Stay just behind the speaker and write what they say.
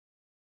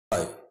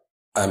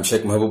I am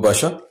Sheikh Mahbub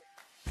Basha.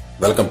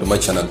 Welcome to my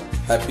channel.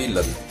 Happy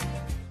learning.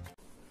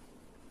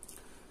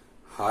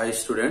 Hi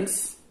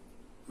students,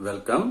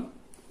 welcome.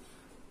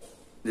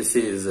 This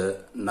is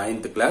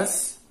 9th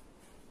class,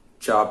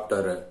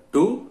 chapter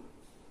 2,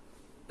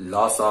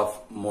 Laws of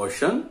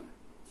Motion.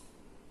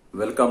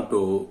 Welcome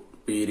to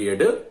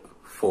period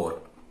 4.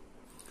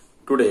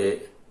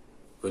 Today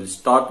we'll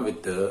start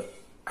with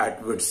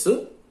Atwood's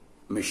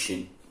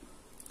machine.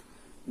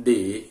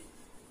 The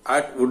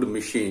Atwood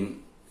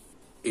machine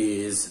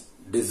is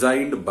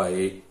designed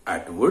by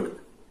Atwood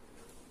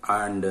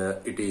and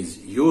it is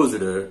used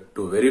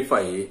to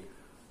verify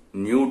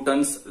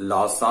Newton's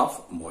laws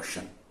of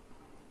motion.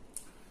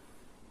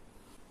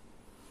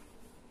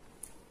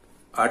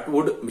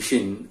 Atwood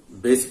machine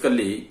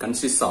basically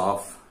consists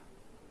of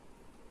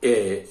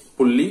a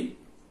pulley,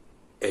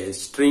 a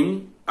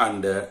string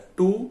and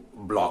two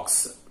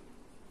blocks.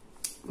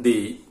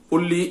 The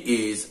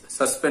pulley is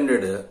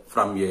suspended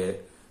from a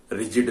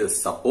rigid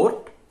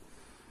support.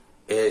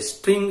 A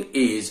string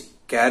is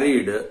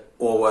carried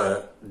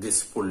over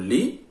this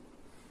pulley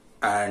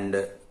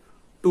and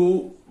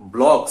two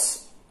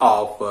blocks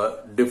of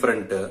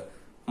different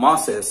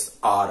masses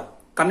are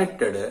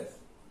connected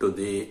to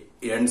the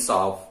ends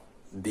of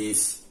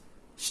this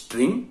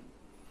string.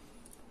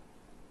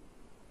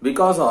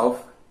 Because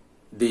of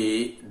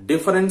the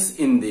difference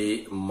in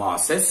the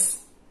masses,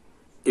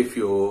 if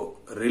you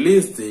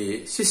release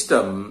the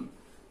system,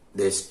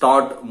 they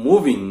start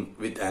moving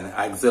with an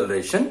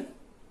acceleration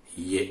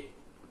A.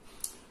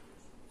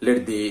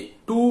 Let the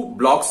two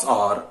blocks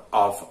are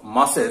of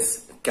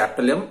masses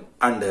capital M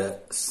and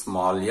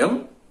small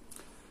m.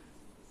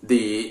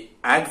 The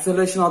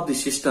acceleration of the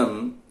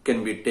system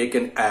can be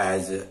taken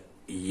as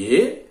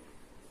A.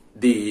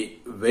 The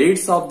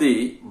weights of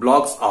the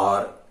blocks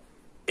are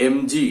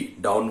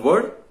mg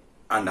downward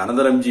and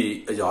another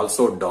mg is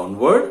also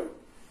downward.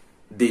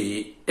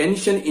 The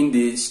tension in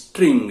the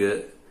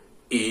string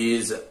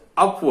is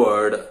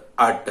upward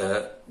at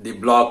the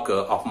block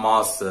of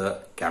mass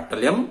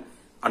capital M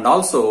and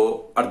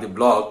also at the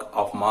block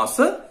of mass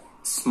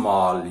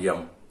small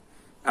m,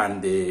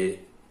 and the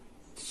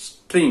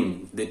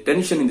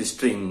tension in the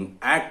string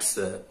acts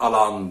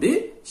along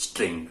the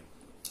string.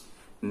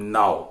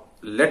 Now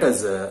let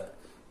us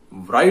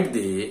write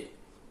the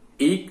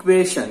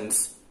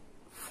equations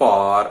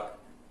for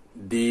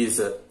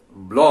these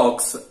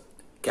blocks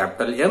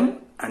capital M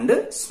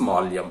and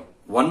small m,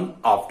 one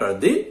after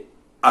the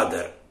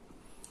other.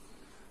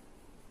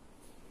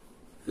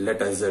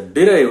 Let us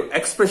derive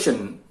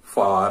expression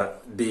for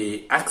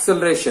the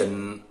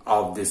acceleration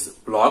of these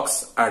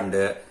blocks and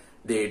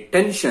the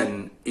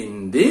tension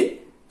in the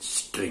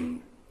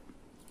string.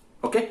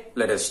 Okay,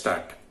 let us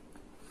start.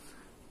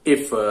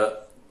 If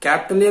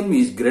capital M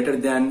is greater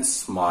than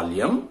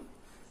small m,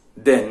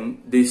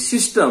 then the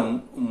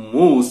system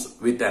moves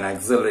with an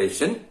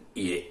acceleration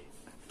A.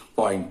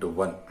 Point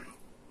 1.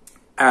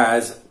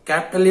 As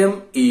capital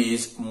M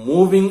is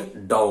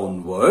moving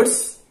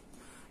downwards,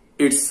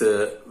 its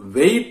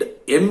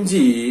weight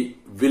mg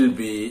will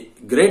be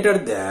greater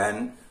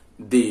than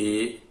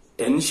the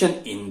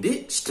tension in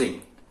the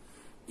string.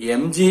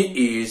 Mg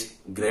is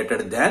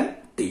greater than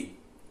T.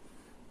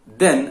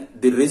 Then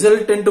the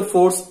resultant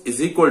force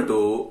is equal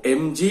to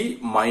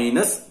mg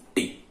minus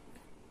T.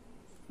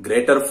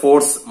 Greater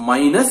force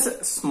minus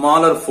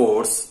smaller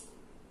force.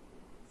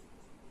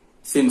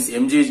 Since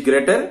mg is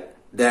greater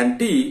than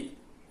T,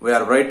 we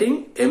are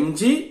writing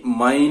mg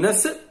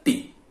minus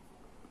T.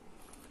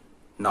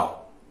 Now,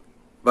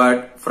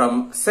 but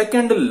from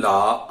second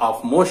law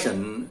of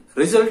motion,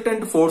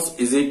 resultant force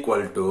is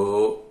equal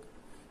to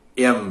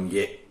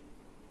ma.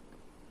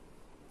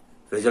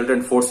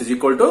 Resultant force is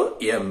equal to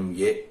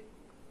ma.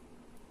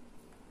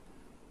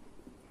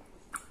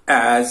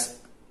 As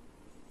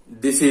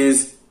this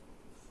is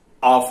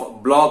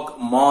of block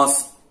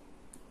mass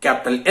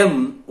capital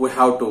M, we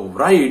have to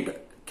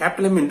write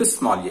capital M into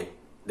small a.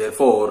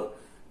 Therefore,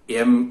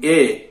 ma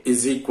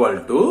is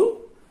equal to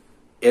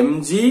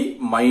mg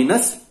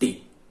minus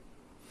T.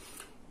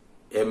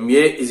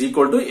 ma is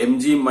equal to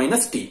mg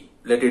minus T.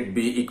 Let it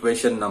be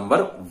equation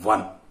number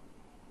 1.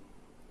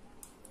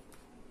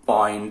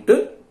 Point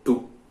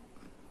 2.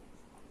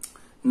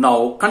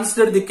 Now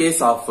consider the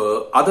case of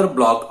other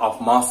block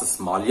of mass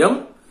small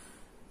m.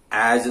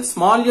 As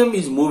small m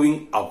is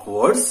moving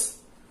upwards,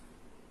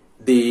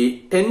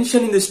 the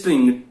tension in the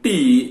string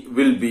T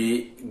will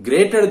be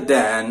greater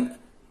than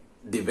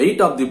the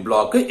weight of the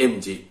block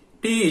mg.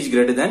 T is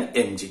greater than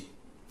mg.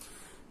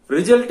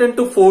 Resultant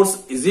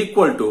force is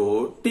equal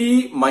to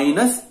T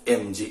minus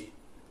mg.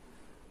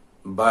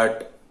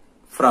 But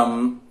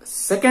from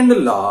second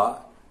law,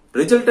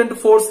 resultant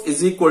force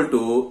is equal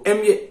to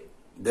ma.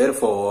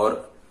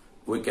 Therefore,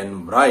 we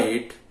can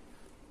write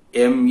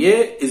ma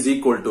is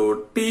equal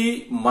to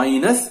T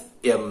minus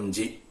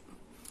mg.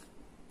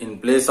 In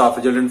place of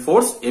resultant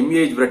force, ma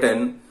is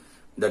written,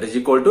 that is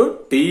equal to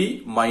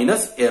T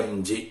minus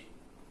mg.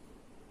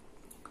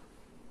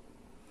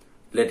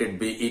 Let it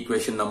be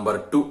equation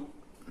number 2.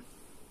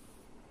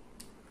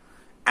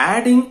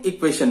 Adding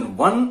equation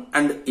 1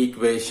 and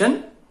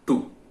equation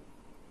 2.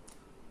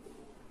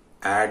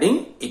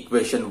 adding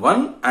equation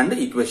 1 and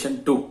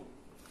equation 2.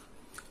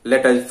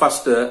 Let us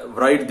first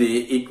write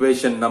the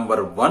equation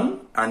number 1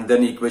 and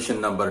then equation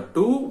number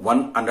 2,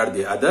 one under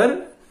the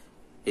other.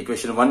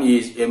 Equation 1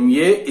 is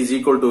MA is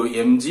equal to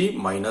MG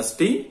minus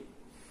T,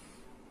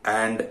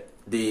 and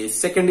the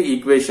second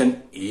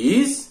equation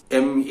is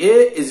MA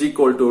is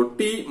equal to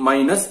T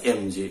minus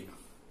MG.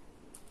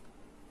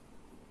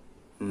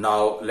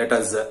 Now let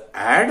us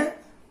adding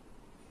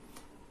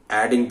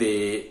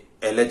the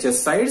LHS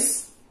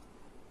sides.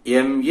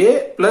 MA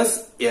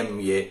plus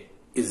MA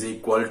is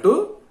equal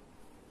to,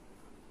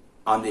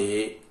 on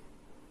the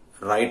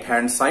right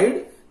hand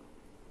side,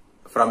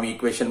 from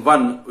equation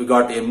 1 we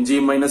got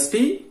Mg minus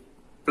T,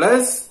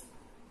 plus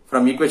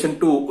from equation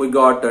 2 we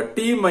got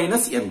T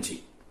minus Mg.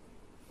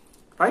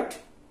 Right?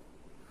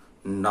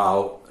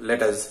 Now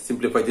let us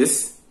simplify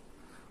this.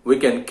 We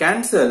can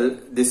cancel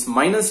this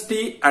minus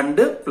T and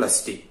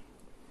plus T.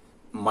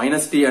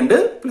 Minus T and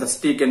plus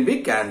T can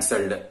be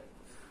cancelled.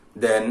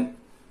 Then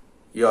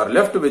you are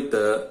left with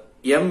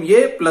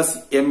MA plus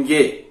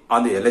MA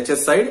on the LHS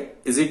side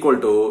is equal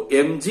to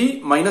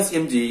Mg minus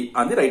Mg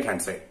on the right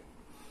hand side.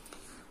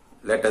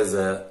 Let us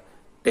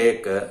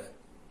take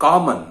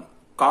common.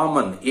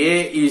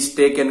 A is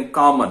taken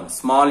common.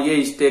 Small a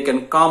is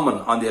taken common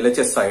on the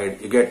LHS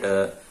side. You get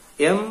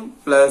M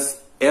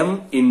plus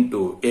M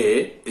into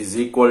A is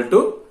equal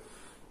to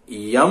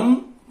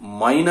M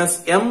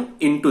minus M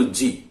into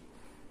G.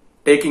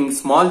 Taking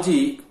small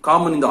g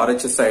common in the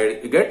RHS side,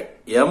 you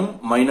get M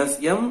minus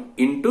M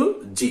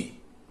into G.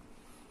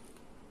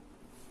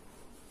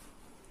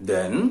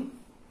 Then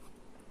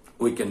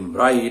we can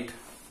write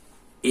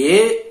A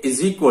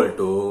is equal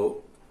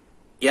to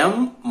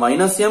M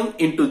minus M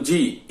into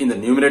G in the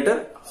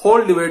numerator,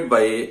 whole divided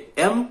by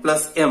M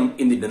plus M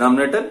in the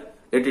denominator.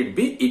 Let it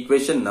be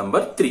equation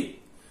number 3.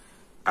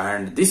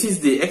 And this is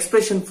the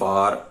expression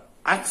for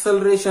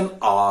acceleration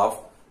of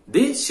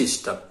the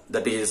system.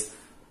 That is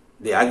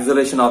the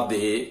acceleration of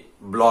the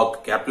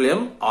block capital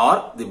M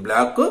or the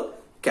block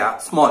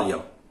small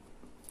m.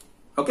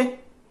 Okay?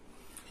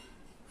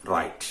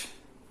 Right.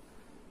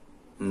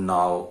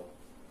 Now,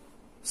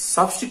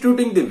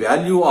 substituting the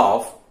value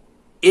of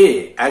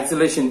A,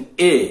 acceleration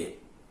A,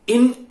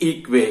 in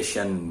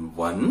equation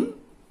 1.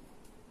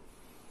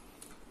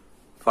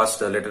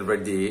 First, let us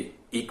write the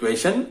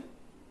equation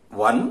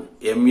 1.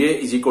 MA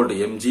is equal to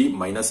Mg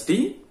minus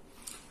T.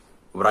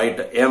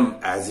 Write M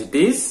as it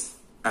is,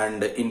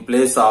 and in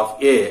place of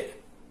A,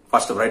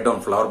 first write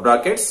down flower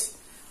brackets.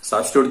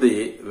 Substitute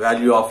the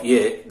value of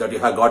A that you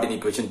have got in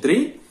equation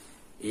 3.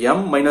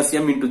 M minus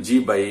M into G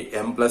by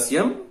M plus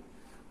M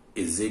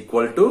is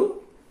equal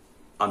to,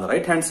 on the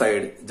right hand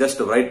side, just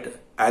write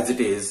as it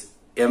is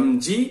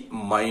Mg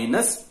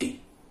minus T.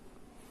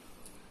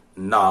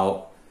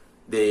 Now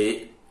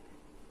the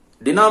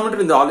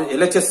denominator in the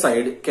LHS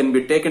side can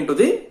be taken to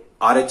the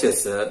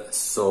RHS.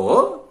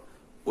 So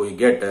we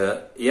get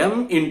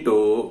M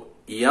into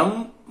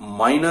M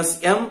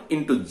minus M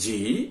into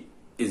G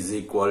is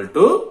equal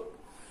to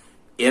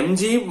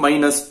Mg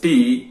minus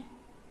T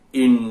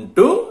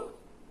into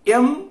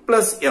M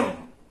plus M.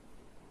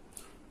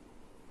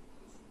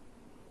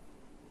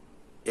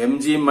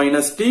 Mg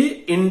minus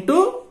T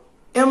into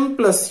M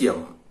plus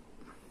M.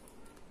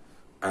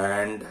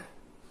 And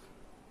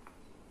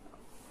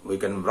we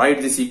can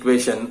write this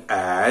equation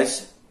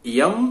as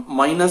M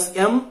minus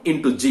M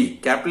into G,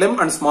 capital M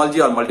and small g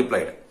are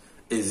multiplied,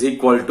 is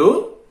equal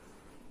to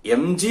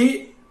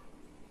Mg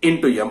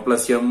into M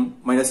plus M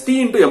minus T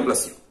into M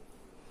plus M.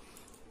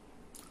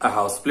 I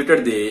have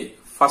splitted the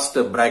first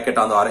bracket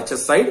on the RHS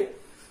side.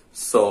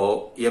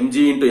 So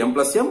Mg into M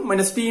plus M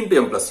minus T into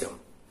M plus M.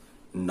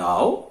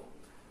 Now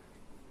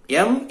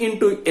M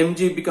into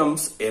Mg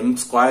becomes M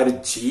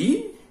square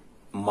G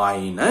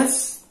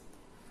minus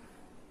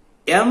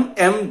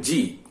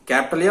MMG,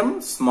 capital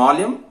M, small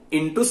m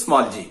into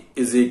small g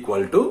is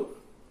equal to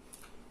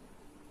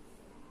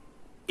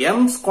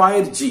M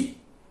square G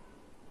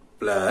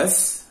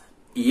plus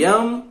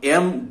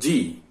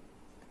MMG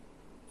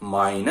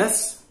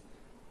minus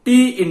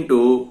T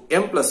into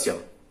M plus M.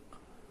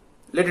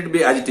 Let it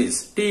be as it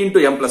is, T into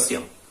M plus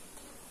M.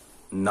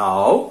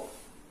 Now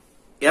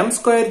M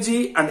square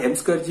G and M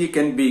square G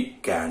can be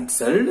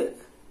cancelled.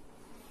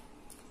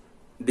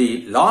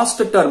 The last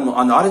term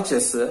on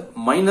RHS,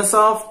 minus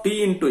of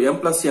T into M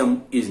plus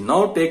M, is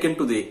now taken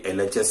to the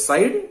LHS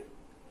side.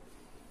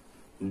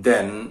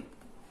 Then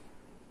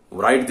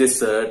write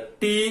this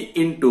T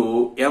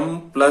into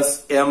M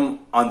plus M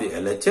on the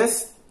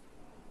LHS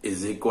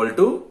is equal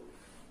to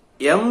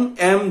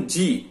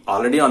MMG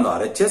already on the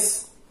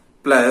RHS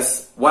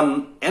plus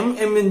 1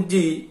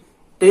 MMG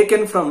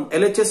taken from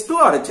LHS to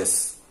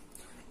RHS.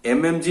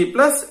 MMG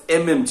plus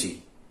MMG.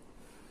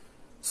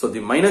 So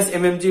the minus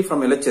MMG from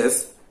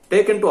LHS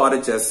taken to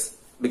RHS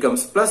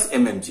becomes plus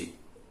MMG.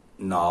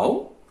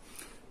 Now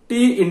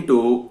T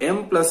into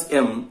M plus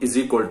M is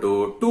equal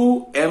to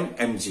 2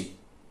 MMG.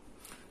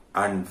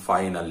 And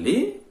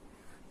finally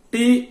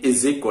T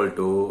is equal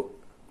to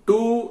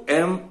 2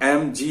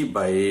 MMG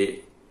by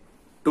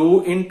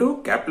 2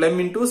 into capital M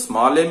into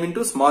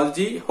small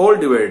g whole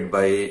divided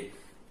by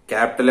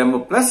capital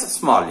M plus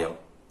small m.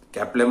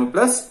 Capital M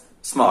plus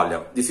small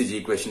m. This is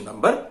equation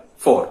number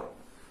 4.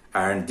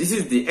 And this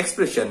is the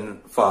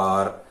expression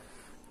for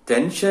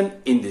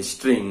tension in the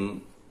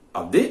string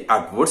of the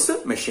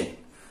Atwood's machine.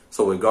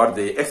 So we got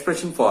the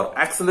expression for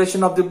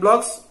acceleration of the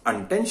blocks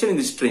and tension in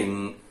the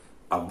string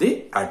of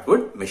the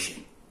Atwood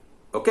machine.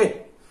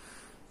 Okay.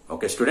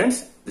 Okay,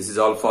 students, this is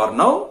all for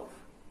now.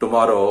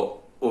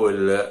 Tomorrow we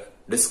will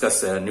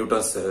discuss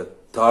Newton's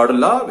third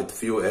law with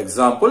few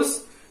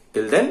examples.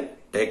 Till then,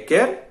 take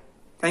care.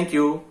 Thank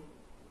you.